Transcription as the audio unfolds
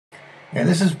And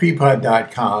this is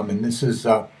peapod.com, and this is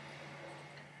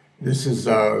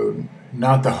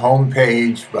not the home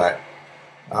page, but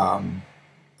if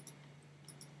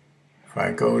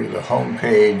I go to the home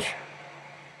page,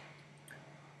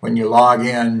 when you log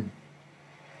in,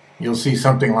 you'll see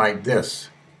something like this.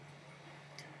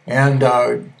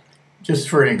 And just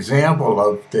for an example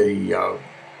of the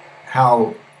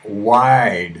how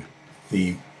wide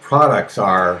the products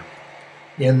are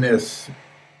in this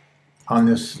on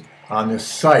this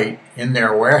site in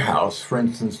their warehouse, for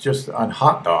instance, just on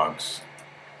hot dogs.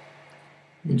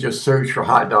 You just search for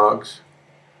hot dogs,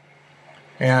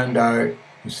 and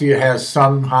you see it has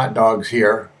some hot dogs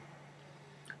here,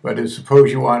 but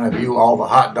suppose you want to view all the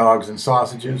hot dogs and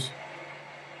sausages.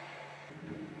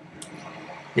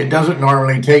 It doesn't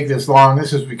normally take this long.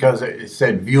 This is because it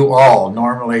said view all.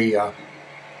 Normally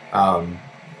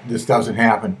this doesn't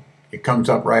happen. It comes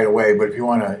up right away, but if you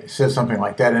want to, it says something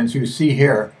like that. And as you see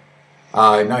here,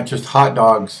 not just hot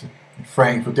dogs,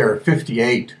 Frank, but there are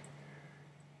 58.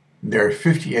 There are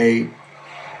 58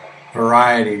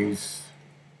 varieties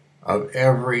of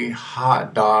every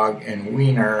hot dog and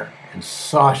wiener and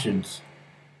sausage.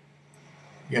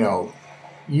 You know,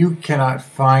 you cannot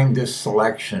find this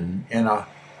selection in a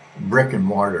brick and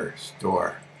mortar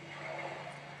store.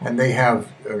 And they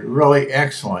have really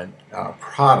excellent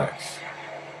products.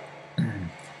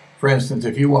 For instance,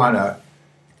 if you know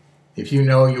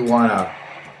you want to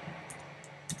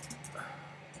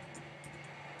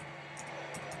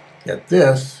get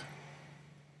this,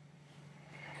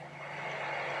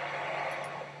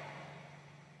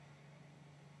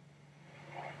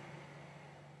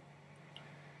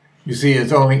 you see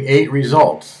it's only 8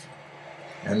 results,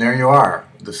 and there you are,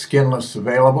 the skinless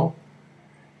available.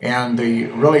 And the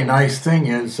really nice thing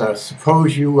is,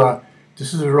 suppose you,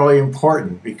 this is really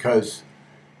important because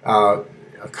a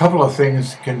couple of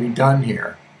things can be done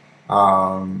here.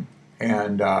 I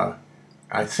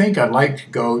think I'd like to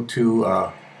go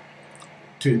to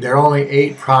there are only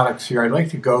 8 products here. I'd like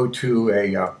to go to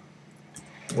a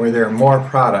where there are more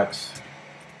products,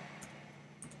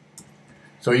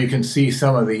 so you can see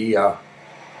some of the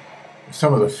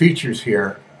features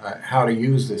here, how to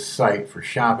use this site for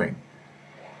shopping.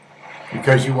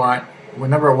 Because you want, well,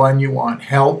 number one, you want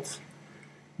health,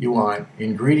 you want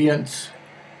ingredients,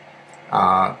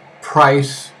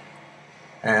 price,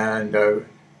 and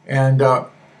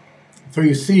so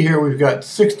you see here we've got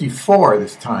 64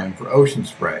 this time for Ocean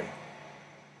Spray.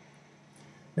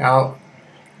 Now,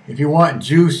 if you want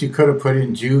juice, you could have put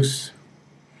in juice.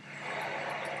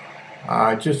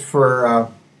 Just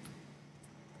for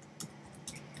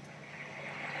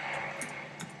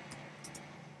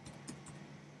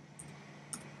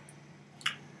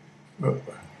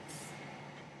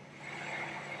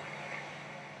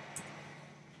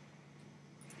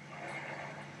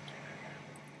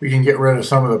we can get rid of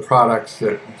some of the products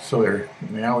that, so there,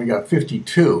 now we got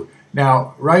 52.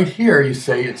 Now right here you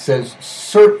say, it says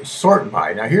sort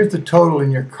by. Now here's the total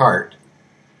in your cart,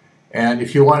 and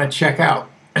if you want to check out,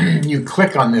 you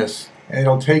click on this and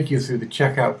it'll take you through the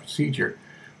checkout procedure.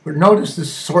 But notice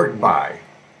this sort by.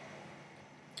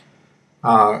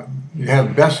 You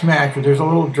have best match, but there's a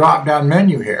little drop down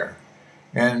menu here,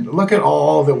 and look at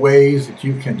all the ways that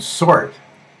you can sort.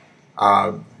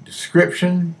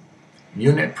 Description,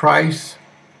 unit price,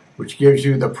 which gives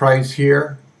you the price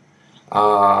here,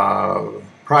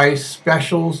 price,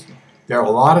 specials. There are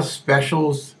a lot of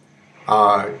specials.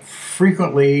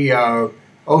 Frequently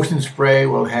Ocean Spray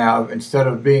will have, instead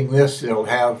of being this, it'll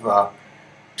have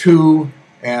 2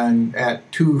 and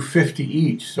at $2.50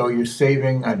 each, so you're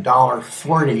saving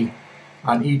 $1.40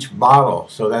 on each bottle.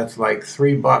 So that's like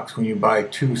 $3 when you buy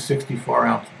 2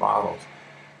 64-ounce bottles.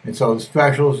 And so the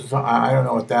specials, I don't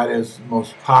know what that is,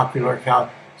 most popular.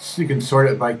 So you can sort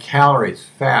it by calories,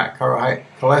 fat, carbohydrate,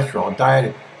 cholesterol,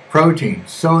 diet, protein,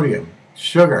 sodium,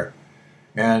 sugar.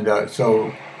 And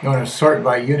so you want to sort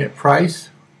by unit price.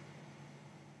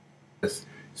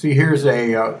 See, here's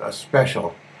a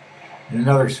special, and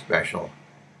another special.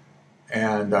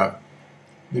 And the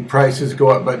prices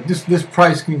go up, but this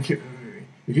price can,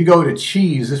 if you go to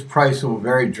cheese, this price will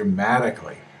vary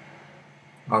dramatically.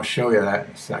 I'll show you that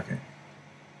in a second.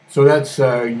 So that's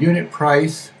unit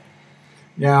price.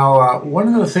 Now, one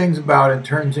of the things about in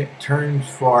terms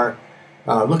for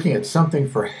looking at something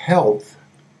for health,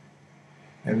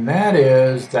 and that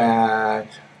is that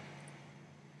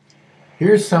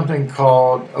here's something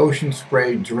called Ocean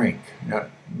Spray drink. Now,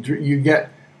 you get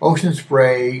Ocean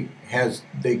Spray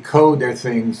they code their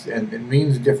things and it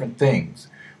means different things.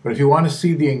 But if you want to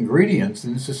see the ingredients,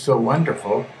 and this is so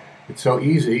wonderful, it's so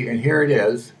easy, and here it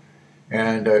is,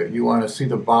 and you want to see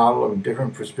the bottle of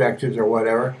different perspectives or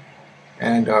whatever,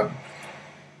 And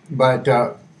but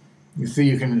you see,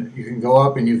 you can go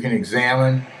up and you can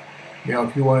examine. You know,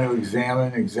 if you want to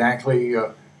examine exactly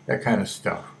that kind of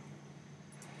stuff.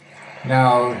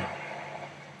 Now,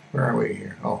 where are we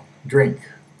here? Oh, drink.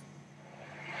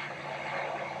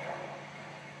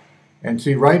 And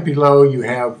see, right below you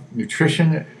have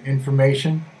nutrition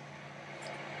information,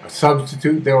 a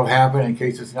substitute that will happen in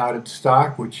case it's not in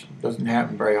stock, which doesn't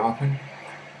happen very often,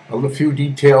 a few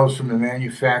details from the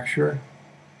manufacturer,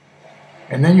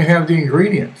 and then you have the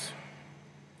ingredients.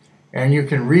 And you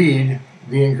can read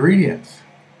the ingredients.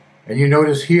 And you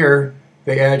notice here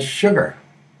they add sugar.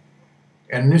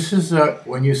 And this is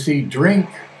when you see drink,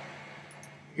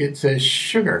 it says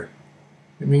sugar.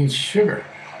 It means sugar.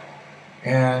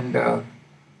 And now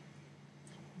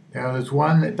there's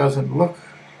one that doesn't look.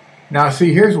 Now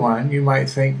see, here's one. You might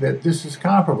think that this is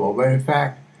comparable, but in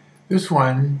fact, this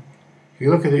one, if you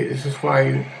look at it, this is why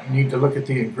you need to look at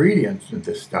the ingredients of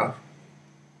this stuff.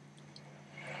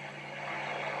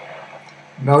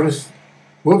 Notice,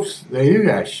 whoops, they do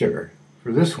add sugar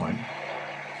for this one.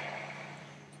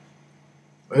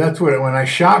 But that's what, when I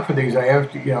shop for these, I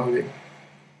have to, you know,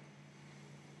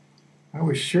 I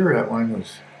was sure that one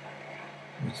was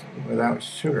without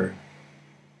sugar.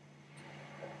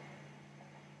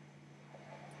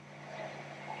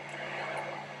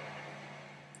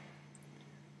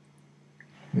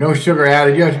 No sugar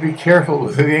added. You have to be careful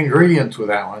with the ingredients with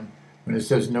that one when it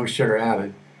says no sugar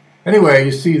added. Anyway,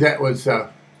 you see that was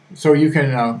so you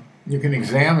can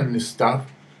examine this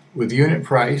stuff with unit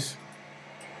price.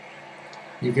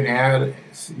 You can add.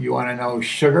 You want to know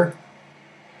sugar,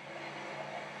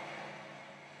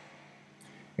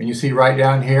 and you see right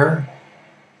down here,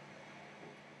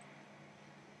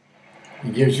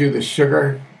 it gives you the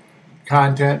sugar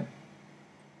content.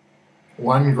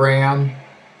 1 gram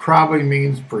probably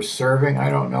means per serving.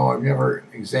 I don't know. I've never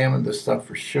examined this stuff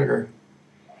for sugar.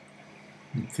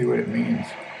 Let's see what it means.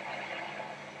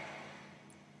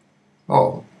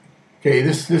 Oh, okay.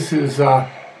 This is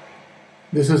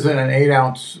in an 8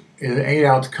 ounce. In an 8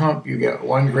 ounce cup, you get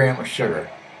 1 gram of sugar.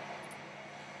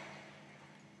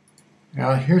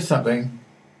 Now here's something.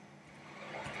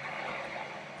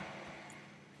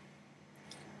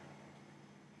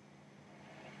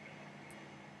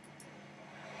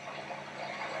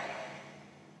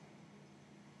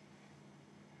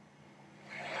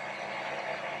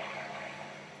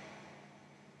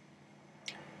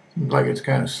 Seems like it's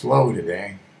kind of slow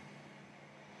today.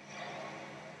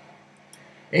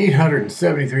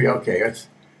 873. Okay, that's,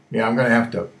 yeah, I'm going to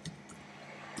have to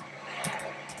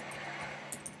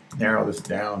narrow this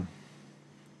down.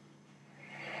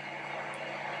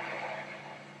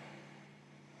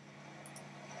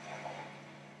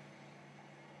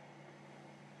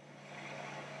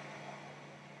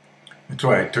 That's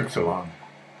why it took so long.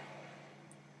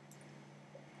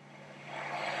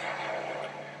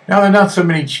 Now, there are not so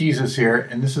many cheeses here,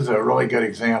 and this is a really good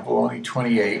example, only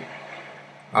 28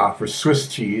 for Swiss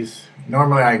cheese.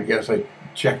 Normally, I guess I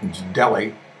check in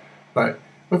deli, but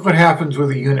look what happens with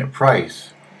the unit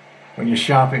price when you're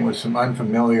shopping with some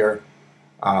unfamiliar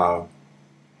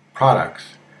products.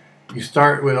 You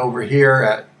start with over here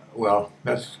at, well,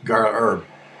 that's garlic herb,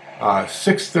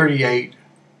 $6.38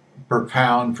 per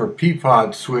pound for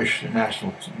Peapod Swiss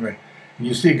National. And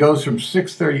you see it goes from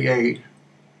 $6.38.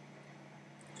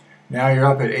 Now you're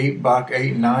up at $8, $8,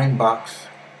 $9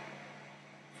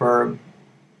 for,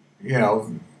 you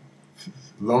know,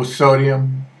 low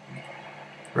sodium,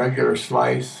 regular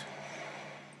slice,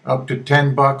 up to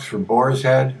 $10 for Boar's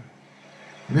Head.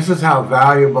 And this is how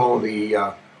valuable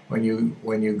the when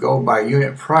you go by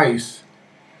unit price,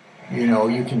 you know,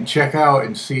 you can check out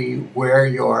and see where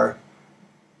your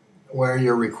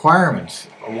requirements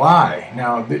lie.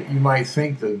 Now you might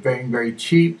think that being very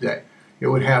cheap that it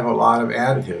would have a lot of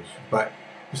additives, but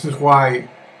this is why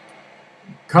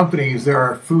companies, there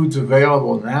are foods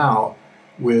available now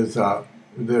with that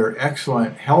are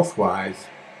excellent health-wise,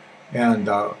 and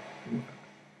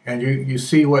you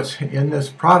see what's in this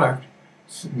product: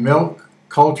 milk,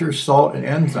 culture, salt, and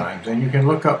enzymes, and you can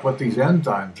look up what these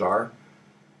enzymes are,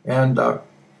 and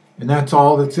that's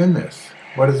all that's in this.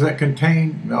 What does it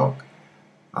contain? Milk.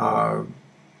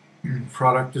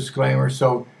 Product disclaimer.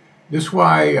 So this is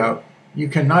why you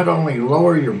can not only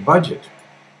lower your budget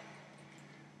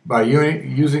by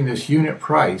using this unit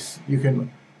price. You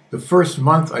can. The first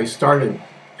month I started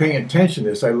paying attention to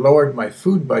this, I lowered my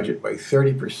food budget by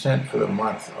 30% for the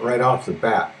month right off the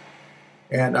bat.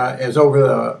 And as over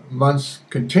the months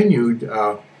continued,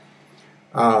 I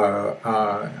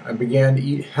began to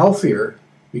eat healthier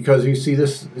because you see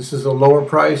this is a lower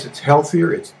price. It's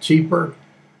healthier. It's cheaper.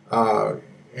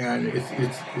 and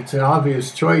it's an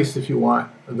obvious choice if you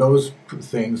want those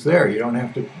things there. You don't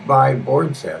have to buy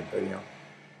boards head, you know.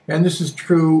 And this is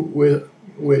true with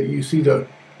you see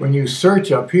when you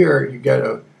search up here, you get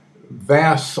a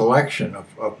vast selection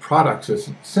of products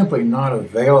that's simply not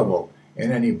available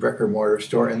in any brick or mortar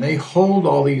store, and they hold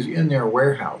all these in their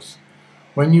warehouse.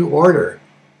 When you order,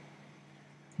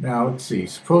 now let's see,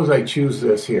 suppose I choose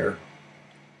this here,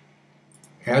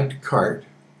 add to cart,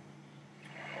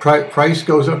 price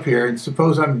goes up here, and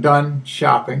suppose I'm done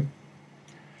shopping,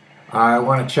 I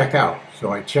want to check out.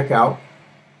 So I check out,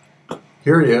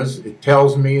 here it is, it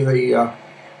tells me the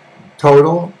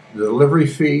total, the delivery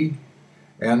fee,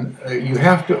 and you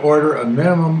have to order a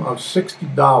minimum of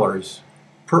 $60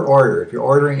 per order. If you're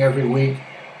ordering every week,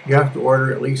 you have to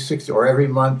order at least 60, or every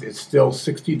month it's still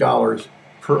 $60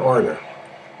 per order.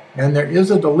 And there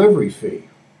is a delivery fee.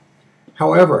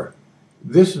 However,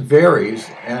 this varies,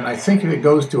 and I think if it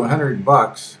goes to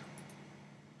 $100,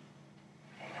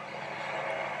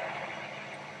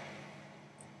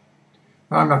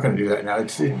 I'm not going to do that now.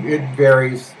 It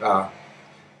varies.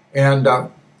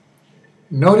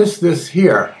 Notice this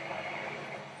here.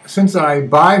 Since I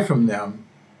buy from them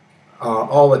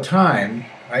all the time,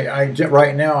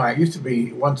 right now, I used to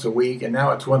be once a week, and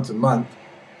now it's once a month.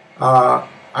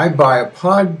 I buy a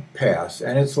pod pass,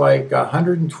 and it's like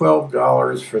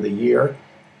 $112 for the year,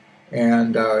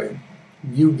 and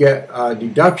you get a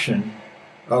deduction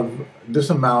of this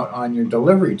amount on your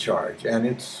delivery charge, and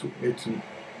it's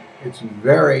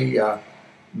very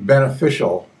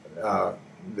beneficial,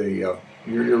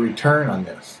 your return on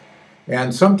this.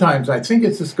 And sometimes I think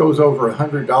this goes over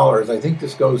 $100. I think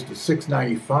this goes to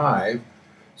 $6.95,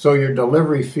 so your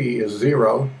delivery fee is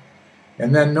 $0.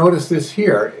 And then notice this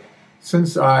here,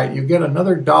 since you get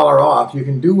another $1 off, you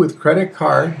can do with credit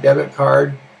card, debit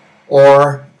card,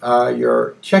 or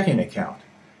your checking account.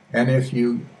 And if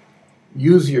you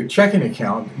use your checking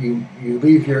account, you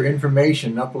leave your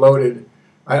information uploaded.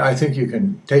 I think you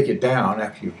can take it down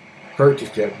after you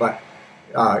purchased it, but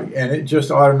and it just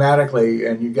automatically,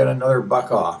 and you get another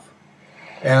 $1 off.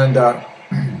 And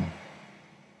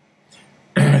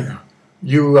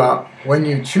when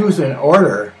you choose an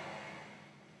order,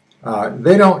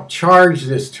 they don't charge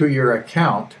this to your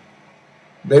account.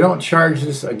 They don't charge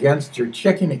this against your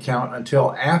checking account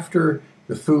until after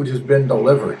the food has been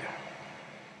delivered.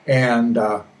 And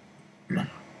I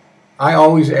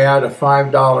always add a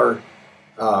 $5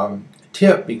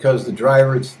 tip, because the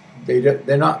drivers,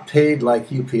 they're not paid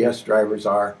like UPS drivers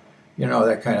are, you know,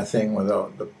 that kind of thing with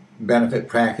the benefit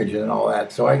package and all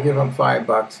that. So I give them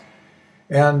 $5,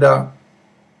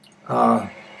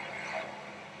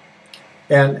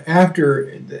 and after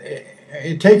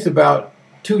it takes about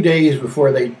 2 days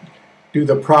before they do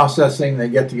the processing, they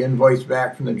get the invoice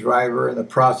back from the driver, and the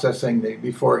processing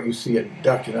before you see it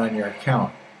deducted on your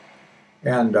account.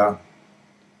 And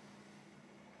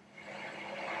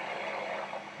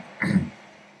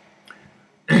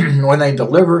when they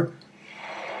deliver,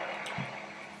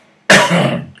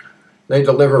 they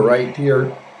deliver right to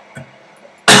your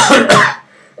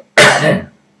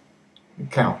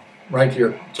account, right to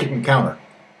your chicken counter.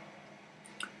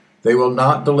 They will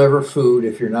not deliver food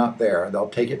if you're not there. They'll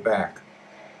take it back.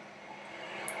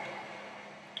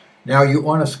 Now you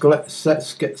want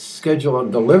to schedule a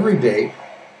delivery date.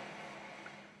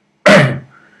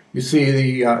 You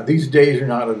see, these days are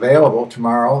not available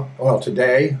tomorrow. Well,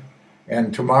 today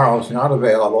and tomorrow is not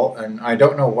available, and I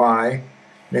don't know why.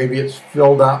 Maybe it's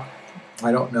filled up.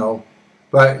 I don't know.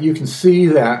 But you can see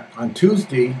that on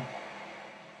Tuesday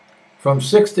from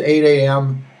 6 to 8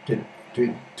 a.m.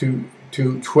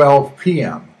 to 12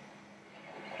 p.m.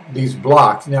 these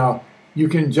blocks. Now, you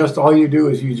can just, all you do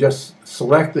is you just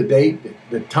select the date,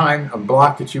 the time, a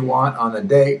block that you want on the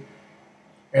date.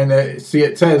 And see,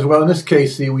 it says, well, in this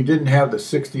case, see, we didn't have the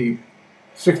 $60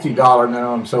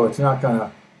 minimum, so it's not going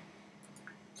to,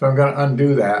 so I'm going to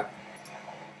undo that.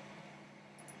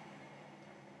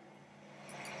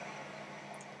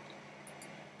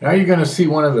 Now you're going to see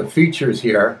one of the features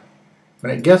here.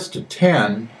 When it gets to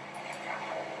 10,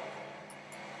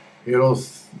 it'll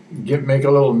make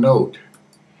a little note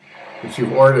that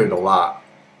you've ordered a lot.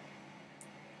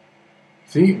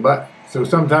 See, but so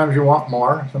sometimes you want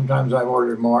more. Sometimes I've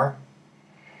ordered more.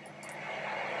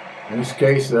 In this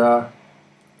case,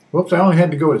 whoops, I only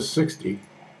had to go to 60.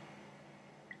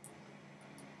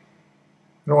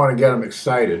 I don't want to get them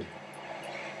excited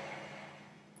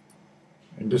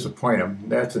and disappoint them.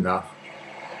 That's enough.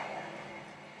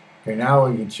 Okay, now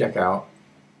we can check out.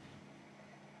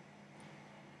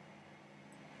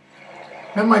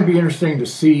 That might be interesting to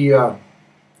see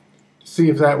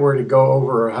if that were to go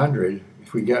over 100,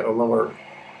 if we get a lower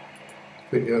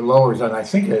it lowers it. I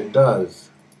think it does.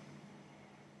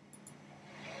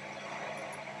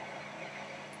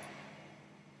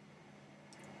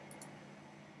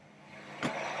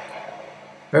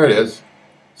 There it is.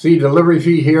 See delivery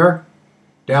fee here,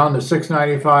 down to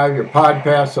 $6.95. Your pod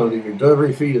pass, so that your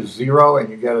delivery fee is 0 and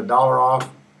you get $1 off.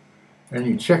 And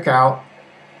you check out.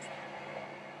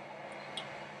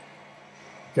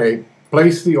 Okay,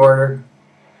 place the order.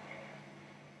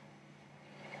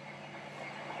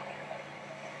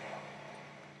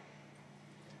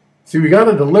 See, we got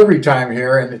a delivery time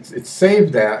here, and it's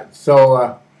saved that.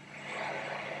 So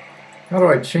how do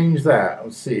I change that?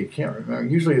 Let's see. Can't remember.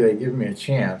 Usually they give me a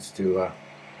chance to.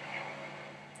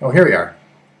 Oh, here we are.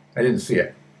 I didn't see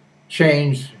it.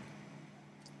 Change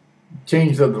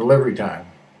the delivery time.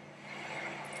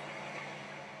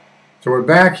 So we're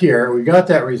back here. We got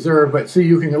that reserved, but see,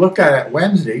 you can look at it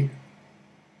Wednesday,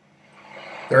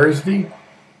 Thursday.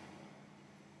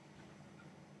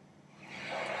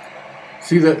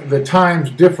 See, the times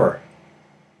differ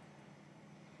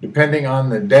depending on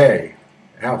the day,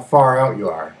 how far out you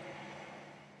are.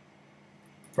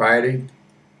 Friday.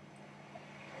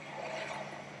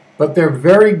 But they're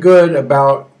very good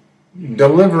about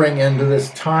delivering into this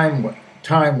time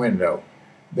window.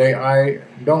 They are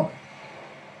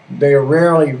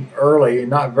rarely early,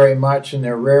 not very much, and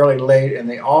they're rarely late, and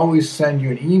they always send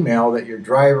you an email that your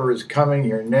driver is coming,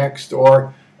 you're next,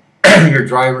 or your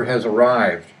driver has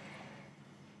arrived.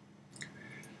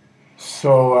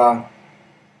 So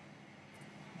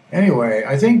anyway,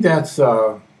 I think that's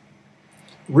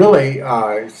really,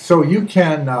 so you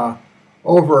can,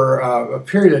 over a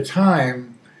period of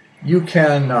time, you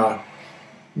can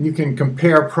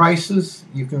compare prices,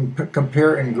 you can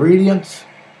compare ingredients,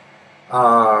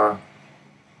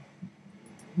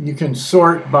 you can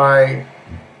sort by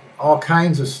all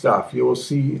kinds of stuff. You will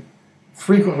see,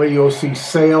 frequently you'll see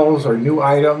sales or new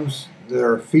items that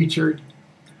are featured.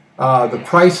 The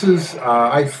prices,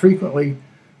 I frequently,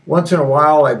 once in a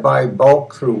while, I buy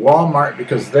bulk through Walmart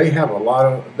because they have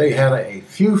they had a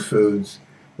few foods.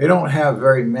 They don't have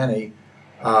very many.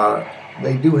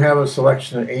 They do have a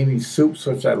selection of Amy's soups,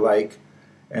 which I like,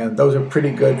 and those are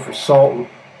pretty good for salt.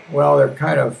 Well, they're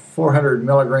kind of 400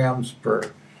 milligrams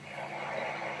per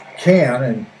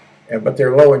can, but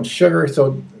they're low in sugar,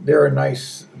 so they're a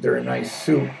nice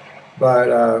soup.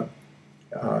 But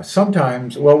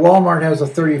sometimes, well, Walmart has a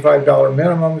 $35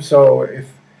 minimum, so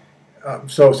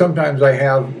so sometimes I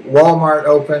have Walmart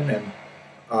open and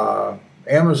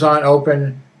Amazon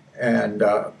open and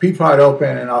Peapod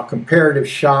open, and I'll comparative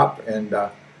shop, and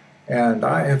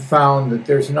I have found that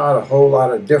there's not a whole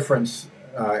lot of difference,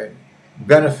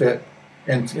 benefit,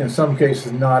 and in some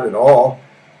cases not at all,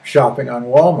 shopping on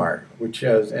Walmart,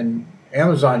 and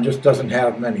Amazon just doesn't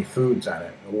have many foods on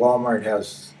it. Walmart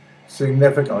has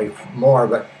significantly more,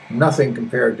 but nothing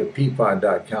compared to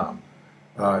Peapod.com.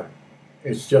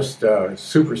 It's just a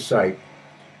super site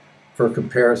for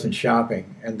comparison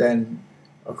shopping, and then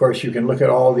of course you can look at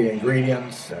all the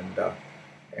ingredients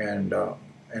and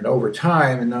over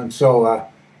time, and then so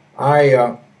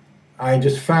I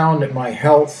just found that my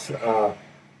health,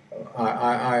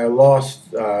 I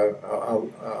lost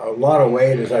a lot of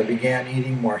weight as I began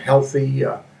eating more healthy.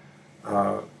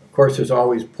 Of course, there's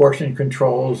always portion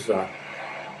controls,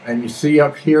 and you see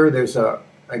up here,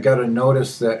 I got a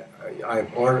notice that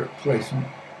I've placed.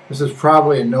 This is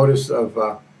probably a notice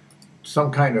of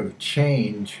some kind of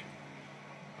change.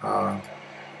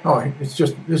 It's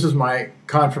just, this is my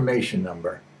confirmation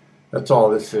number. That's all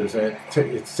this is. And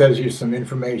it says you some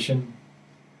information,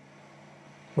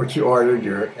 what you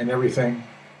ordered, and everything.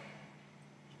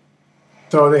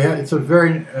 So it's a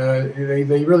very,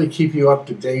 they really keep you up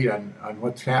to date on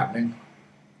what's happening.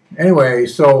 Anyway,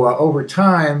 so over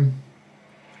time,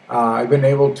 I've been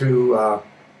able to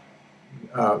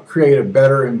create a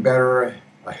better and better,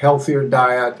 a healthier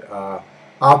diet,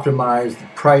 optimize the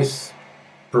price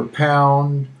per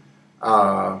pound,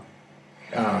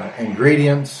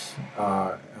 ingredients,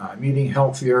 I'm eating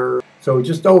healthier. So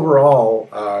just overall,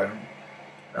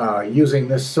 using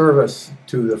this service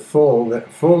to the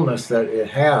fullness that it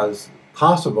has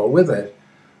possible with it,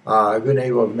 I've been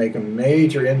able to make a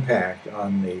major impact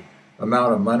on the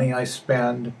amount of money I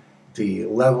spend, the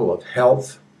level of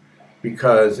health,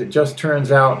 because it just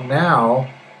turns out now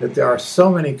that there are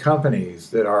so many companies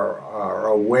that are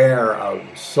aware of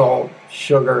salt,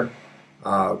 sugar,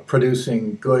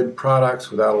 producing good products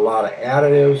without a lot of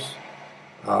additives,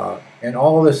 and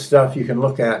all this stuff you can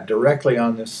look at directly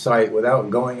on this site without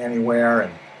going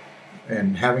anywhere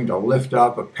and having to lift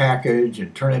up a package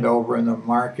and turn it over in the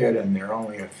market, and there are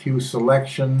only a few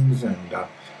selections,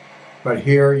 but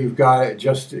here you've got it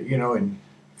just, in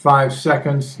 5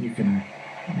 seconds. You can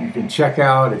check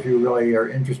out if you really are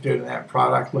interested in that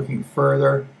product, looking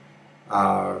further.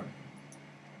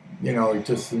 You know,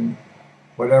 just in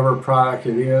whatever product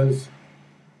it is.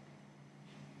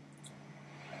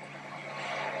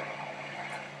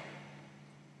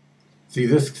 See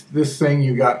this thing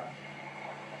you got.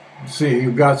 See,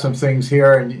 you've got some things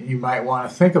here, and you might want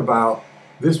to think about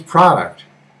this product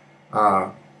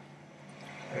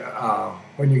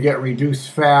when you get reduced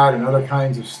fat and other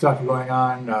kinds of stuff going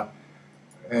on.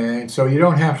 And so you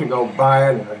don't have to go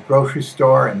buy it in a grocery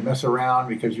store and mess around,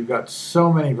 because you've got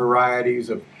so many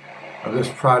varieties of this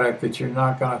product that you're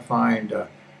not going to find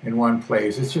in one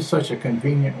place. It's just such a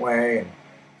convenient way and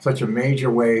such a major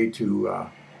way to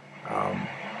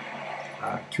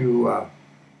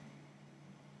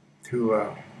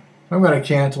I'm going to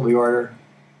cancel the order.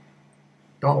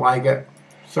 Don't like it.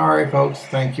 Sorry, folks.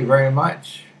 Thank you very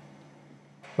much.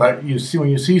 But you see, when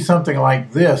you see something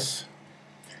like this,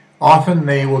 often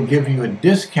they will give you a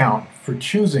discount for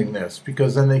choosing this,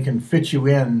 because then they can fit you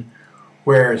in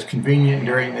where it's convenient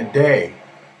during the day.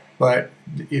 But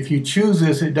if you choose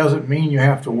this, it doesn't mean you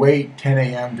have to wait 10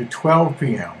 a.m. to 12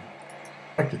 p.m.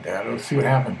 Look at that. Let's see what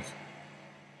happens.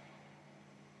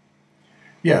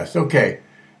 Yes, okay.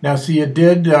 Now, see, it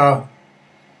did.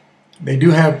 They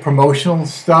do have promotional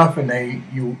stuff, and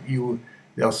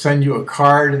they'll send you a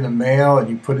card in the mail, and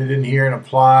you put it in here and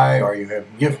apply. Or you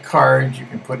have gift cards, you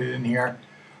can put it in here.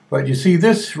 But you see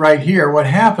this right here. What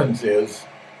happens is,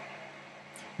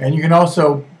 and you can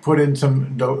also put in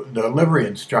some delivery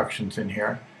instructions in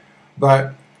here.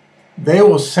 But they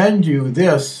will send you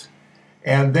this,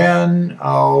 and then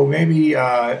maybe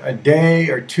a day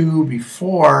or two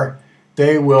before,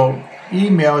 they will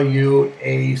email you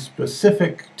a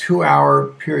specific 2-hour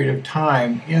period of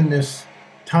time in this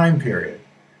time period.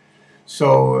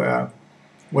 So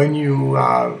when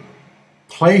you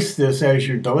place this as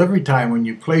your delivery time, when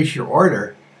you place your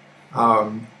order,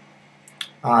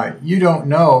 you don't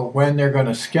know when they're going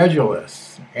to schedule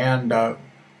this. And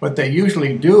what they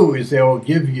usually do is they will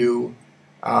give you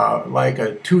like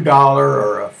a $2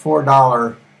 or a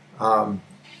 $4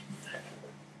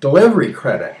 delivery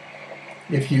credit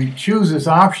if you choose this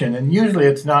option. And usually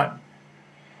it's not,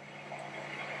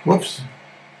 whoops,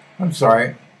 I'm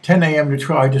sorry, 10 a.m. to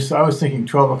 12. I was thinking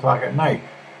 12 o'clock at night.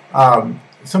 I'm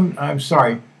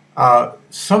sorry.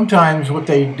 Sometimes what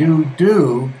they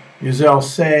do is they'll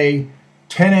say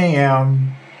 10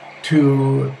 a.m.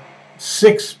 to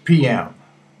 6 p.m.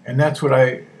 And that's what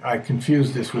I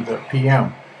confused this with the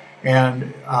p.m.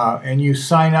 And you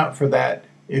sign up for that.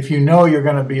 If you know you're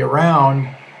going to be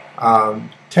around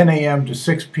 10 a.m. to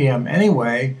 6 p.m.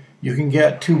 anyway, you can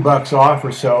get $2 off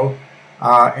or so.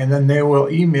 And then they will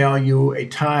email you a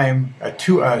time, a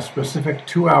specific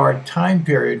 2-hour time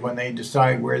period when they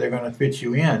decide where they're going to fit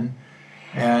you in,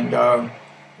 and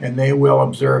they will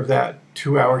observe that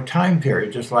 2-hour time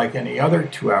period just like any other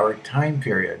 2-hour time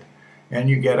period, and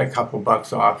you get a couple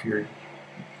bucks off your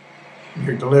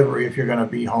delivery if you're going to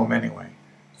be home anyway.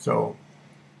 So,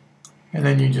 and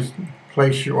then you just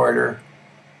place your order.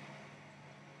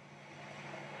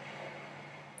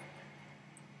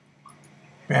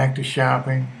 Back to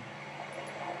shopping.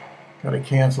 Got to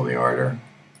cancel the order.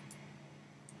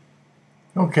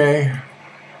 Okay.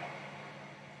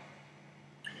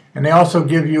 And they also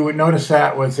give you, notice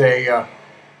that was a,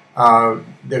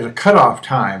 there's a cutoff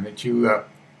time that you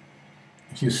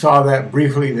saw that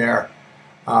briefly there.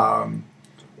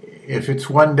 If it's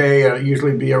one day, it'll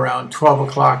usually be around 12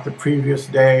 o'clock the previous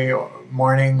day, or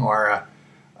morning, or,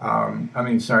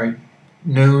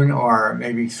 noon, or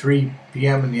maybe 3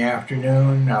 p.m. in the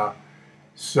afternoon. Oops,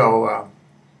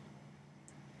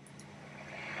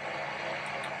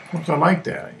 I like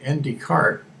that. Empty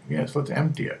cart. Yes, let's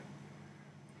empty it.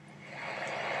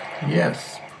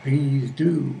 Yes, please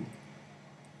do.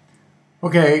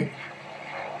 Okay.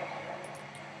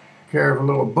 Care of a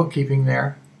little bookkeeping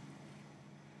there.